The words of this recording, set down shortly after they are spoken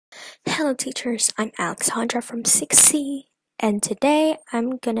Hello teachers, I'm Alexandra from 6C and today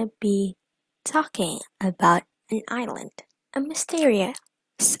I'm gonna be talking about an island, a mysterious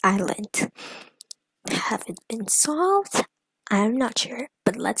island. Have it been solved? I'm not sure,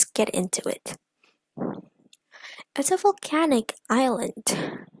 but let's get into it. It's a volcanic island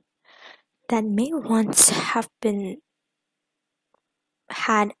that may once have been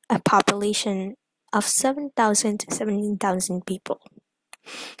had a population of 7,000 to 17,000 people.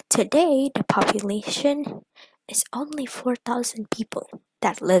 Today, the population is only 4,000 people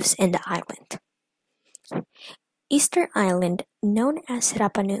that lives in the island. Easter Island, known as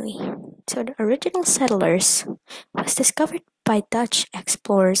Rapa Nui to the original settlers, was discovered by Dutch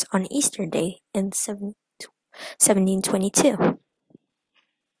explorers on Easter Day in 1722.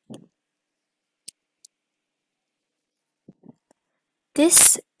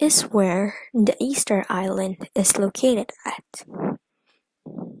 This is where the Easter Island is located at.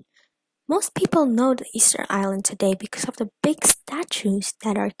 Most people know the Easter Island today because of the big statues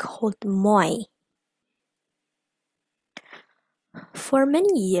that are called moi. For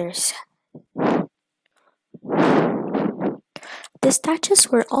many years, the statues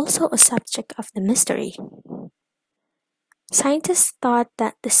were also a subject of the mystery. Scientists thought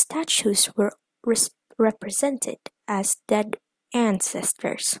that the statues were represented as dead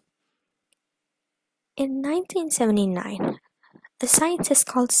ancestors. In 1979, a scientist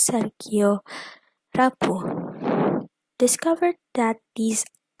called Sergio Rapu discovered that these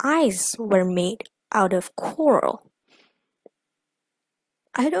eyes were made out of coral.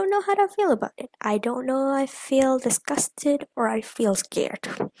 I don't know how to feel about it. I don't know if I feel disgusted or I feel scared.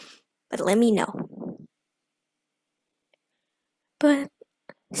 But let me know. But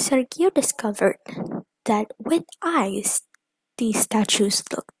Sergio discovered that with eyes, these statues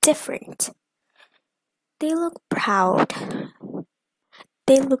look different. They look proud.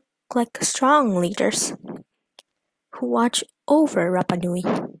 They look like strong leaders who watch over Rapa Nui.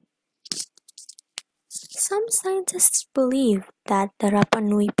 Some scientists believe that the Rapa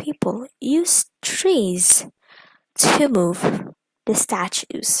Nui people used trees to move the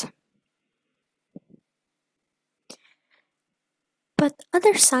statues. But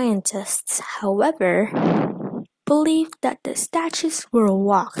other scientists, however, believe that the statues were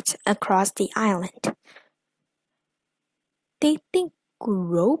walked across the island. They think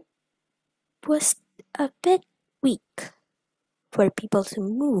rope was a bit weak for people to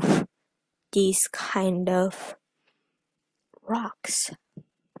move these kind of rocks.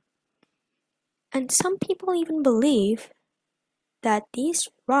 And some people even believe that these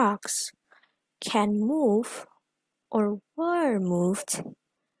rocks can move or were moved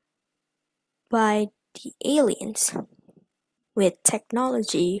by the aliens with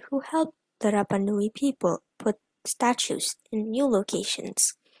technology who helped the Rapa Nui people put statues in new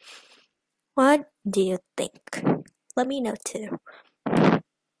locations. What do you think? Let me know too.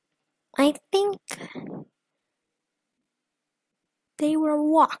 I think they were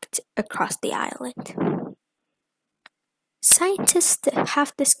walked across the island. Scientists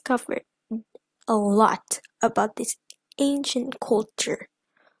have discovered a lot about this ancient culture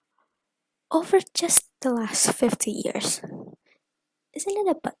over just the last 50 years. Isn't it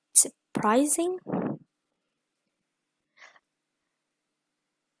a bit surprising?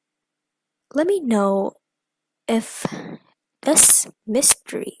 Let me know if this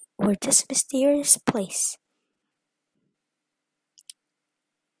mystery or this mysterious place.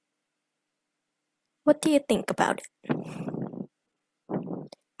 What do you think about it?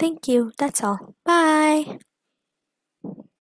 Thank you, that's all. Bye!